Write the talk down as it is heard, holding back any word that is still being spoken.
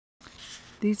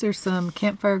These are some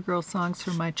Campfire Girl songs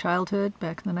from my childhood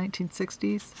back in the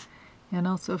 1960s, and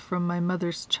also from my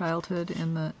mother's childhood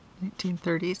in the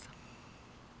 1930s.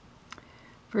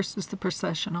 First is the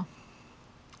processional.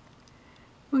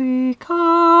 We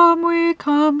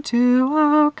come to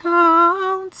our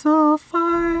council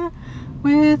fire,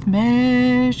 with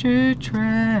measured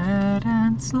tread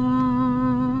and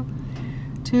slow,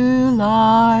 to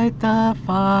light the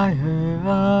fire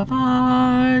of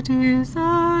our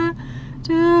desire,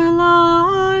 to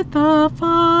light the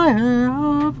fire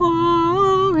of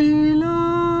Woe-he-lo,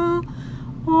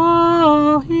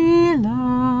 Woe-he-lo,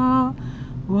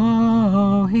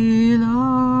 Woe-he-lo.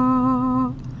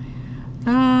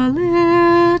 The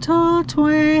little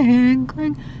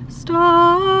twinkling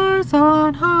stars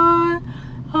on high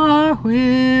are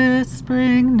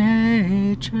whispering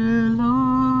nature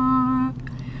lore,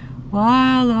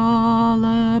 while all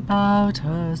about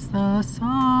us the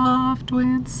soft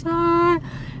winds sigh,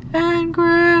 and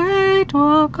great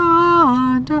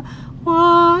Wakanda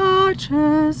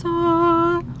watches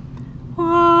o'er.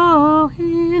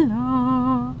 Woe-he-lo,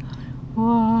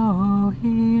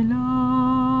 Woe-he-lo.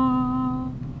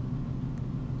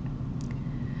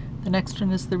 The next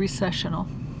one is the recessional.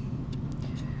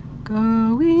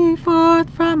 Go we forth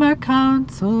from our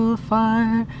council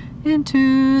fire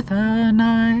into the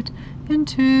night,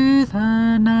 into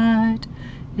the night,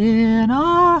 in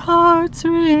our hearts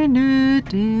renewed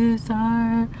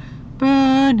desire,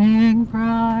 burning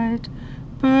bright,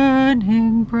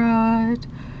 burning bright.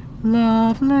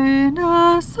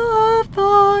 Loveliness of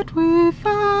thought we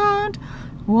found,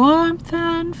 warmth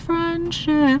and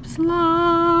friendship's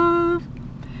love.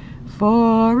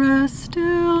 For a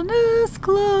stillness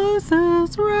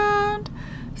closes round,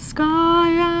 sky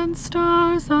and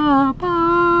stars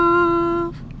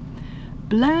above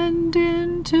blend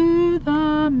into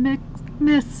the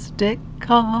mystic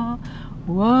call.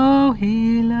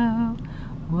 Woe-he-lo,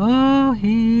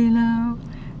 Woe-he-lo.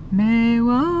 May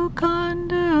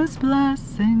Wakanda's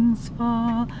blessings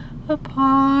fall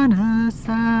upon us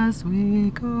as we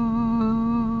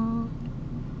go.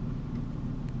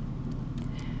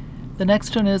 The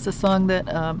next one is a song that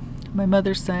my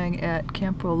mother sang at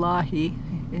Camp Rolahi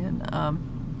in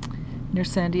near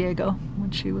San Diego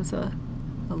when she was a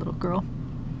little girl.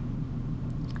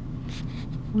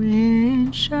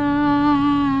 When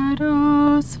shadows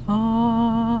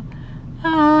fall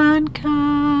and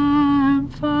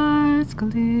campfires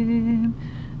gleam,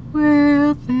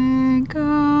 we'll think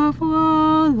of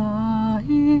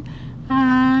Wolahi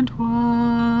and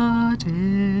what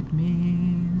it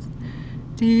means.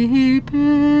 Deep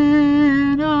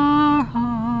in our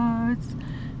hearts,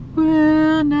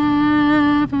 we'll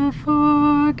never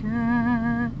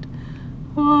forget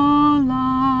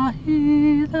Wolahi,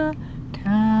 the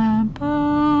camp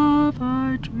of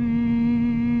our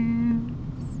dreams.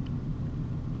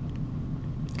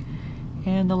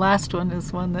 And the last one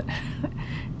is one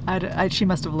that she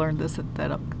must have learned this at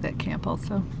that camp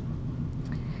also.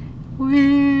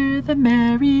 We're the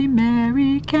merry,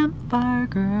 merry campfire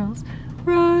girls,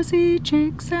 rosy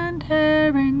cheeks and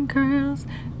hair in curls.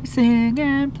 We sing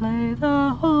and play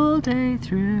the whole day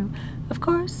through. Of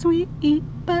course we eat,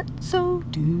 but so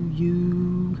do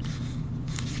you.